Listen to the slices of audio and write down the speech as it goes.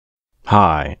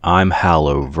Hi, I'm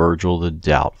Hallow Virgil the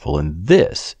Doubtful, and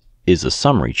this is a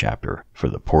summary chapter for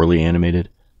the poorly animated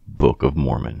Book of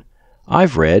Mormon.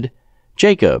 I've read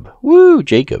Jacob,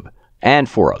 and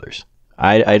 4 others.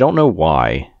 I don't know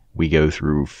why we go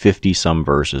through 50-some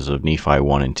verses of Nephi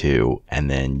 1 and 2,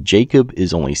 and then Jacob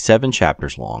is only 7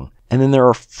 chapters long, and then there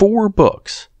are 4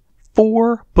 books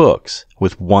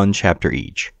with 1 chapter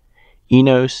each.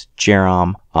 Enos,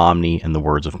 Jerem, Omni, and the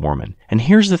Words of Mormon. And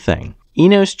here's the thing.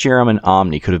 Enos, Jerem, and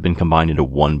Omni could have been combined into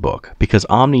one book, because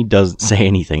Omni doesn't say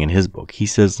anything in his book. He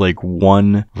says like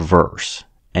 1 verse.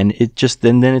 And it just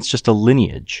then it's just a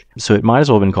lineage. So it might as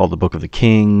well have been called the Book of the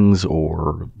Kings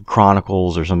or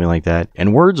Chronicles or something like that.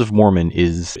 And Words of Mormon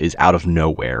is out of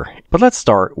nowhere. But let's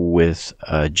start with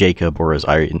Jacob, or as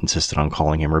I insisted on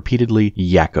calling him repeatedly,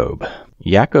 Jacob.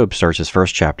 Jacob starts his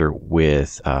first chapter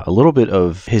with a little bit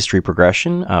of history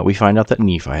progression. We find out that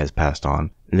Nephi has passed on.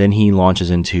 Then he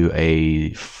launches into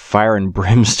a fire and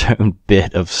brimstone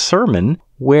bit of sermon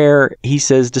where he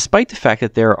says, despite the fact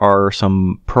that there are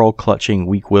some pearl-clutching,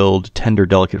 weak-willed, tender,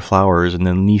 delicate flowers and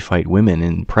then Nephite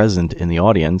women present in the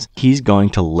audience, he's going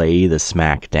to lay the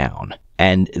smack down.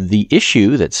 And the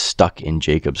issue that's stuck in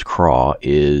Jacob's craw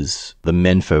is the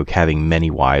menfolk having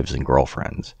many wives and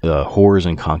girlfriends, the whores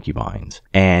and concubines.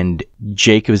 And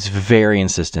Jacob is very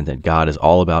insistent that God is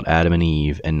all about Adam and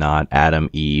Eve and not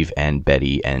Adam, Eve, and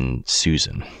Betty and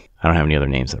Susan. I don't have any other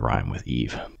names that rhyme with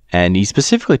Eve. And he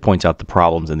specifically points out the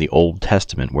problems in the Old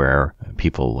Testament where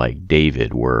people like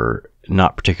David were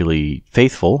not particularly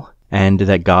faithful, and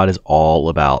that God is all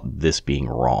about this being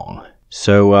wrong.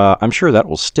 So I'm sure that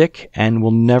will stick, and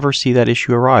we'll never see that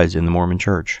issue arise in the Mormon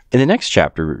Church. In the next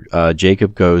chapter,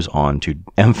 Jacob goes on to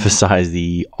emphasize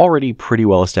the already pretty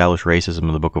well-established racism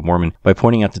of the Book of Mormon by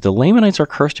pointing out that the Lamanites are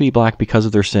cursed to be black because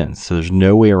of their sins. So there's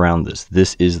no way around this.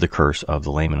 This is the curse of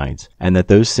the Lamanites, and that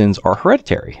those sins are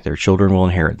hereditary. Their children will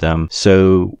inherit them.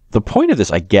 So the point of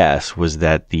this, I guess, was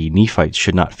that the Nephites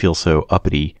should not feel so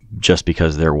uppity just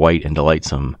because they're white and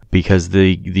delightsome, because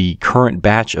the current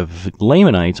batch of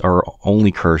Lamanites are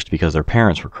only cursed because their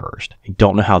parents were cursed. I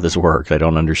don't know how this works. I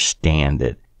don't understand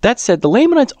it. That said, the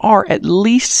Lamanites are at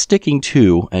least sticking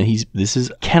to, and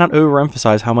cannot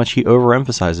overemphasize how much he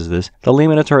overemphasizes this, the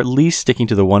Lamanites are at least sticking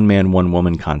to the one man, one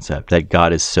woman concept that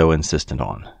God is so insistent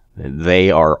on.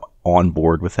 They are on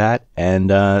board with that, and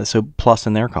so plus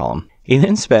in their column. He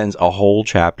then spends a whole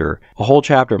chapter,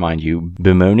 mind you,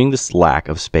 bemoaning this lack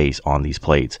of space on these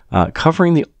plates,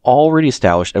 covering the already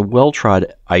established and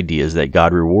well-trod ideas that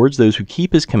God rewards those who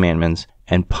keep his commandments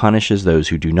and punishes those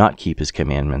who do not keep his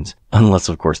commandments, unless,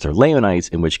 of course, they're Lamanites,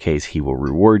 in which case he will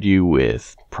reward you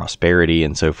with prosperity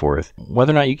and so forth,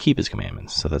 whether or not you keep his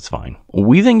commandments, so that's fine.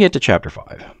 We then get to chapter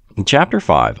 5. Chapter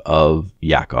 5 of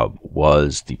Jacob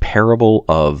was the parable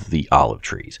of the olive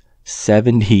trees.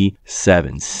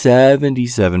 77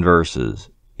 verses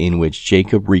in which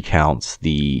Jacob recounts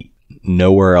the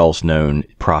nowhere else known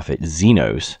prophet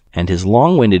Zenos and his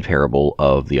long-winded parable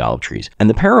of the olive trees. And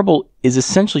the parable is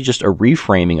essentially just a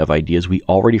reframing of ideas we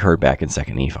already heard back in 2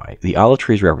 Nephi. The olive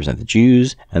trees represent the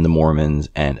Jews and the Mormons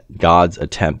and God's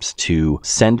attempts to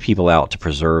send people out to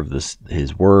preserve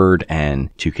his word and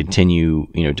to continue,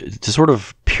 to sort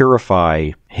of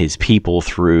purify his people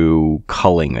through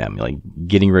culling them, like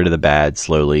getting rid of the bad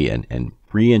slowly and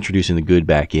reintroducing the good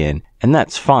back in. And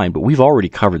that's fine, but we've already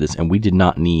covered this and we did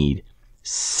not need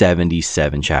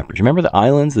 77 chapters. Remember the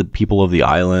islands, the people of the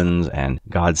islands, and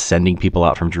God sending people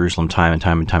out from Jerusalem time and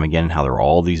time again, and how there were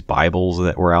all these Bibles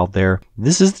that were out there?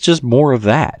 This is just more of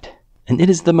that. And it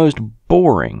is the most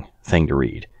boring thing to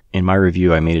read. In my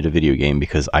review, I made it a video game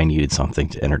because I needed something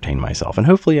to entertain myself, and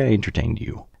hopefully I entertained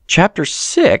you. Chapter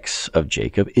 6 of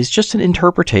Jacob is just an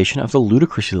interpretation of the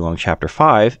ludicrously long chapter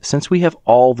 5, since we have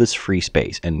all this free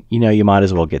space, and you might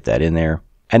as well get that in there.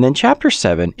 And then chapter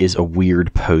 7 is a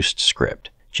weird postscript.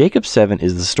 Jacob 7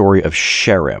 is the story of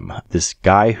Sherem, this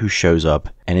guy who shows up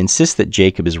and insists that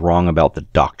Jacob is wrong about the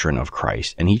doctrine of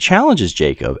Christ, and he challenges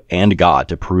Jacob and God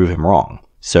to prove him wrong.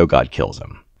 So God kills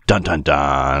him. Dun dun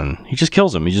dun. He just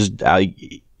kills him.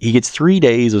 He gets 3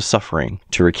 days of suffering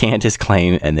to recant his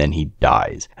claim, and then he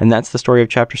dies. And that's the story of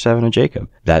chapter 7 of Jacob.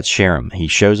 That's Sherem. He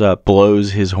shows up,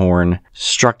 blows his horn,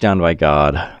 struck down by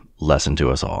God. Lesson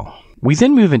to us all. We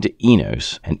then move into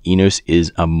Enos, and Enos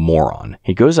is a moron.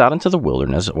 He goes out into the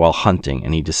wilderness while hunting,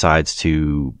 and he decides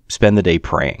to spend the day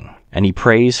praying. And he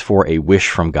prays for a wish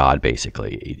from God,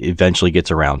 basically. It eventually gets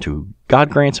around to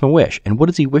God grants him a wish. And what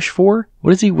does he wish for?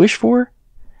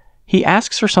 He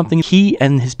asks for something he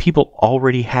and his people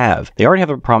already have. They already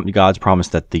have God's promise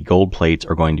that the gold plates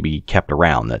are going to be kept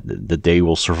around, that they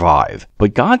will survive.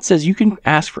 But God says you can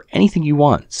ask for anything you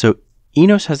want. So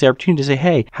Enos has the opportunity to say,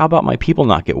 hey, how about my people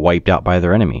not get wiped out by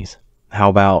their enemies? How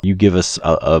about you give us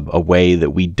a way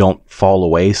that we don't fall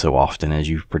away so often as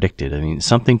you've predicted? I mean,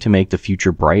 something to make the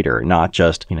future brighter, not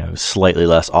just, slightly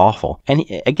less awful. And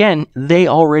again, they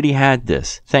already had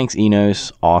this. Thanks,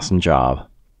 Enos. Awesome job.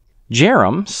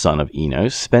 Jerem, son of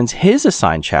Enos, spends his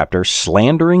assigned chapter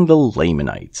slandering the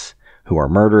Lamanites, who are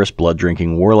murderous,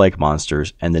 blood-drinking, warlike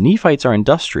monsters, and the Nephites are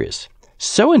industrious.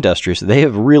 So industrious, they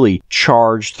have really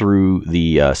charged through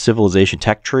the civilization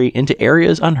tech tree into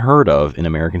areas unheard of in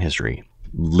American history.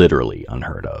 Literally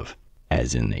unheard of.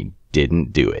 As in, they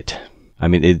didn't do it. I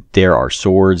mean, there are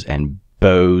swords and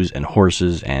bows and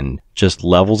horses and just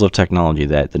levels of technology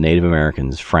that the Native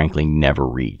Americans frankly never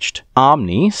reached.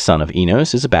 Omni, son of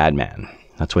Enos, is a bad man.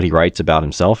 That's what he writes about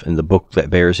himself in the book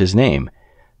that bears his name.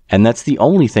 And that's the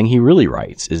only thing he really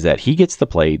writes, is that he gets the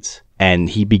plates and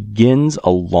he begins a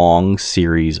long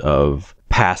series of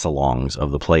pass-alongs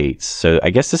of the plates. So I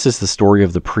guess this is the story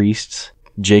of the priests.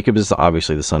 Jacob is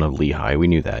obviously the son of Lehi. We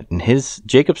knew that. And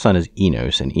Jacob's son is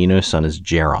Enos, and Enos' son is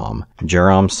Jerem.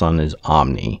 Jerem's son is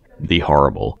Omni, the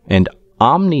horrible. And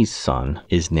Omni's son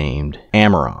is named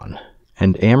Amaron.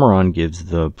 And Amaron gives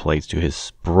the plates to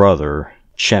his brother,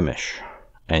 Shemish.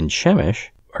 And Shemish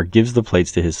gives the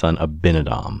plates to his son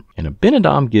Abinadam. And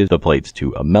Abinadam gives the plates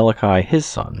to Amaleki, his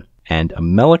son. And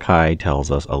Amaleki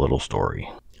tells us a little story.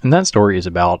 And that story is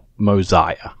about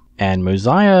Mosiah. And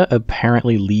Mosiah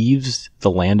apparently leaves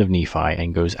the land of Nephi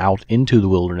and goes out into the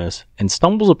wilderness and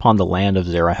stumbles upon the land of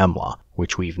Zarahemla,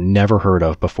 which we've never heard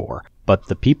of before. But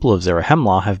the people of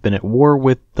Zarahemla have been at war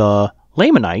with the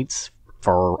Lamanites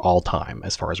for all time,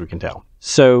 as far as we can tell.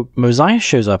 So Mosiah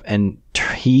shows up and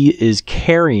he is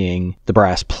carrying the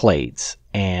brass plates,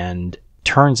 and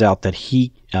turns out that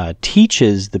he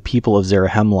teaches the people of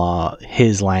Zarahemla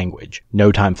his language,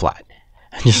 no time flat.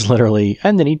 Just literally,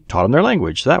 and then he taught them their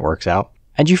language, so that works out.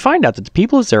 And you find out that the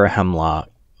people of Zarahemla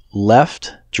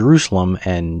left Jerusalem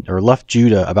or left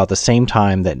Judah about the same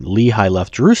time that Lehi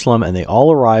left Jerusalem, and they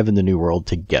all arrive in the New World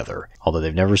together, although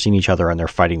they've never seen each other and they're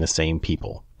fighting the same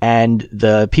people. And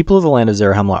the people of the land of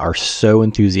Zarahemla are so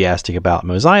enthusiastic about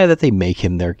Mosiah that they make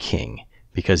him their king,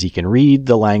 because he can read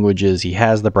the languages, he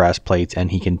has the brass plates,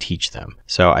 and he can teach them.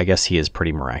 So I guess he is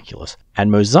pretty miraculous.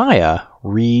 And Mosiah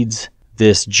reads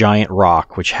this giant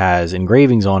rock, which has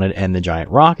engravings on it, and the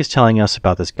giant rock is telling us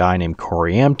about this guy named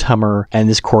Coriantumr, and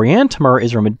this Coriantumr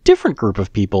is from a different group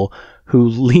of people who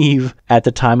leave at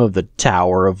the time of the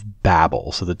Tower of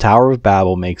Babel. So the Tower of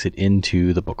Babel makes it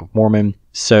into the Book of Mormon.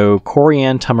 So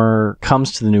Coriantumr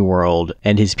comes to the New World,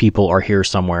 and his people are here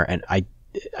somewhere, and I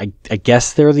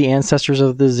guess they're the ancestors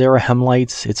of the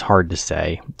Zarahemlites. It's hard to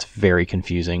say. It's very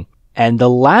confusing. And the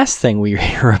last thing we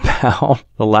hear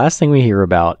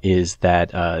about is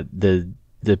that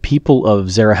the people of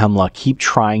Zarahemla keep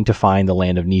trying to find the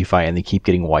land of Nephi, and they keep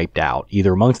getting wiped out,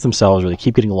 either amongst themselves or they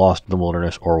keep getting lost in the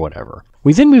wilderness or whatever.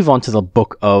 We then move on to the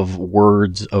Book of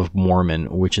Words of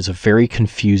Mormon, which is a very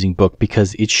confusing book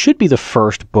because it should be the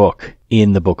first book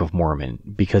in the Book of Mormon,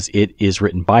 because it is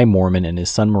written by Mormon and his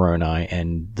son Moroni,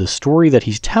 and the story that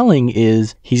he's telling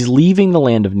is he's leaving the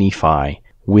land of Nephi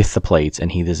with the plates,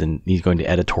 and he's going to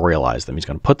editorialize them. He's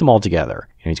going to put them all together,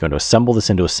 and he's going to assemble this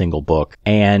into a single book.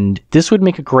 And this would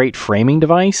make a great framing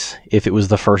device if it was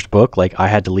the first book. Like, I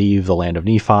had to leave the land of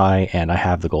Nephi, and I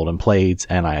have the golden plates,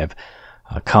 and I have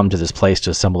come to this place to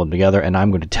assemble them together, and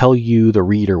I'm going to tell you, the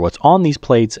reader, what's on these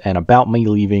plates, and about me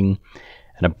leaving,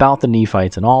 and about the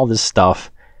Nephites, and all this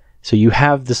stuff. So you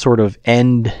have this sort of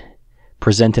end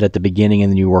presented at the beginning,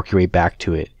 and then you work your way back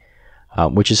to it,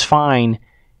 which is fine,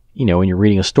 when you're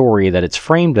reading a story that it's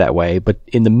framed that way. But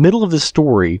in the middle of the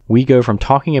story, we go from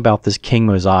talking about this King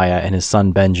Mosiah and his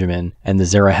son Benjamin and the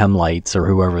Zarahemlites, or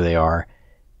whoever they are,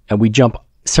 and we jump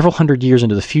several hundred years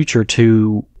into the future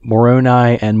to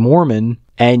Moroni and Mormon,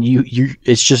 and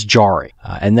it's just jarring.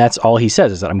 And that's all he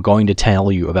says, is that I'm going to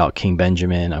tell you about King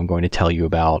Benjamin. I'm going to tell you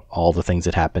about all the things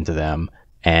that happened to them.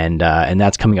 And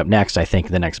that's coming up next, I think,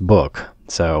 in the next book.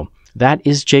 So that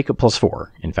is Jacob plus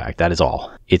 4. In fact, that is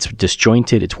all. It's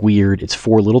disjointed. It's weird. It's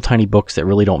 4 little tiny books that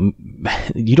really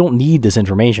you don't need this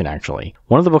information, actually.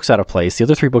 One of the books out of place. The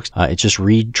other 3 books, it's just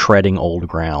retreading old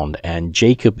ground. And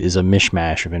Jacob is a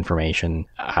mishmash of information.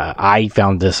 I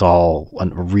found this all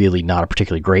really not a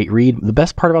particularly great read. The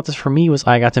best part about this for me was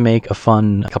I got to make a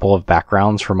fun couple of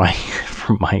backgrounds for my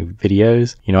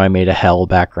videos. I made a hell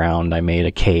background. I made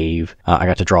a cave. I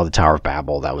got to draw the Tower of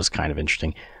Babel. That was kind of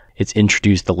interesting. It's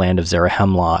introduced the land of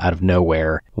Zarahemla out of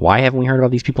nowhere. Why haven't we heard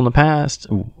about these people in the past?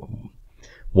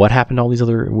 What happened to all these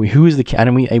other... Who is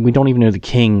the... we don't even know who the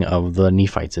king of the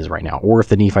Nephites is right now, or if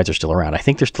the Nephites are still around. I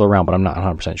think they're still around, but I'm not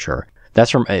 100% sure.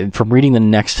 That's from reading the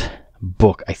next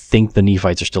book. I think the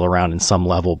Nephites are still around in some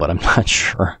level, but I'm not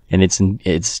sure. And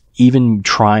it's even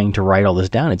trying to write all this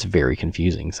down, it's very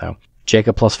confusing. So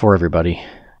Jacob +4, everybody.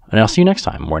 And I'll see you next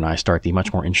time when I start the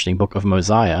much more interesting book of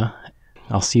Mosiah.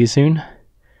 I'll see you soon.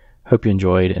 Hope you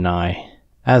enjoyed, and I,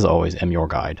 as always, am your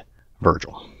guide,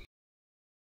 Virgil.